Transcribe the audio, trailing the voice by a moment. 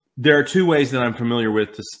There are two ways that I'm familiar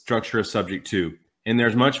with to structure a subject to, and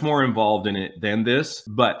there's much more involved in it than this.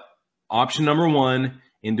 But option number one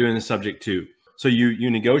in doing the subject to, so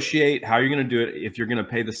you negotiate how you're going to do it. If you're going to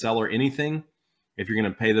pay the seller anything, if you're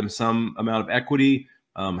going to pay them some amount of equity,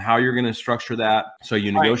 how you're going to structure that. So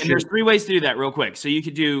you negotiate. Right, and there's three ways to do that real quick. So you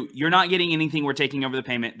could do, you're not getting anything, we're taking over the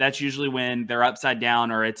payment. That's usually when they're upside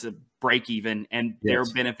down or it's a break even, and their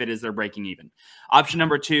benefit is they're breaking even. Option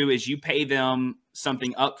number two is you pay them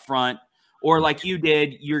something up front, or like you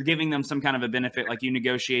did, you're giving them some kind of a benefit, like you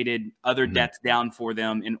negotiated other debts down for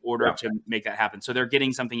them in order to make that happen. So they're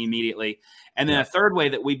getting something immediately. And then a third way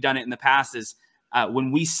that we've done it in the past is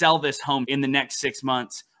when we sell this home in the next 6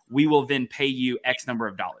 months, we will then pay you X number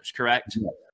of dollars, correct?